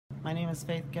My name is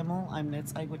Faith Gemmil. I'm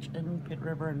Nits Igwich in Pit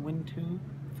River and Wind 2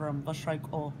 from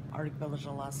Bushreich, Arctic Village,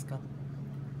 Alaska.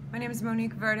 My name is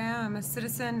Monique Verdin. I'm a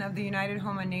citizen of the United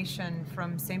Houma Nation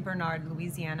from St. Bernard,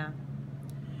 Louisiana.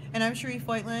 And I'm Cherri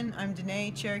Foytlin. I'm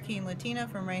Dene, Cherokee, and Latina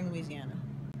from Rain, Louisiana.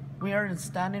 We are in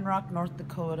Standing Rock, North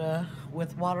Dakota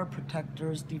with water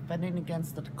protectors defending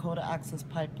against the Dakota Access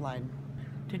Pipeline.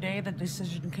 Today the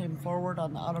decision came forward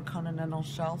on the Outer Continental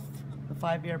Shelf, the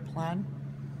 5-year plan,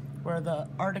 where the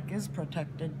Arctic is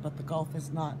protected but the Gulf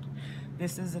is not.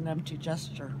 This is an empty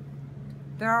gesture.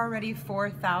 There are already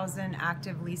 4,000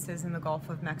 active leases in the Gulf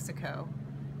of Mexico,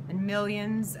 and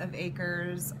millions of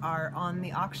acres are on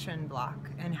the auction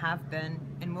block and have been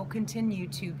and will continue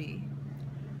to be.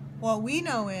 What we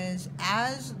know is,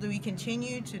 as we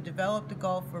continue to develop the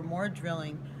Gulf for more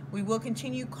drilling, we will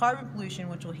continue carbon pollution,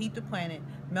 which will heat the planet,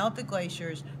 melt the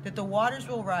glaciers, that the waters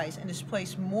will rise and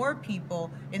displace more people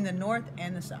in the north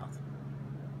and the south.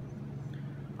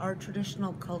 Our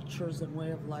traditional cultures and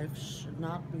way of life should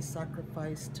not be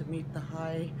sacrificed to meet the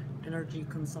high energy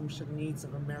consumption needs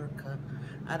of America.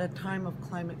 At a time of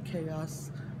climate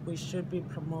chaos, we should be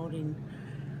promoting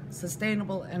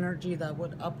sustainable energy that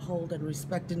would uphold and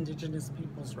respect Indigenous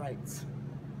peoples' rights.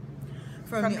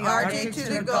 From the Arctic to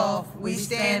the Gulf, we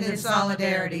stand in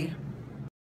solidarity.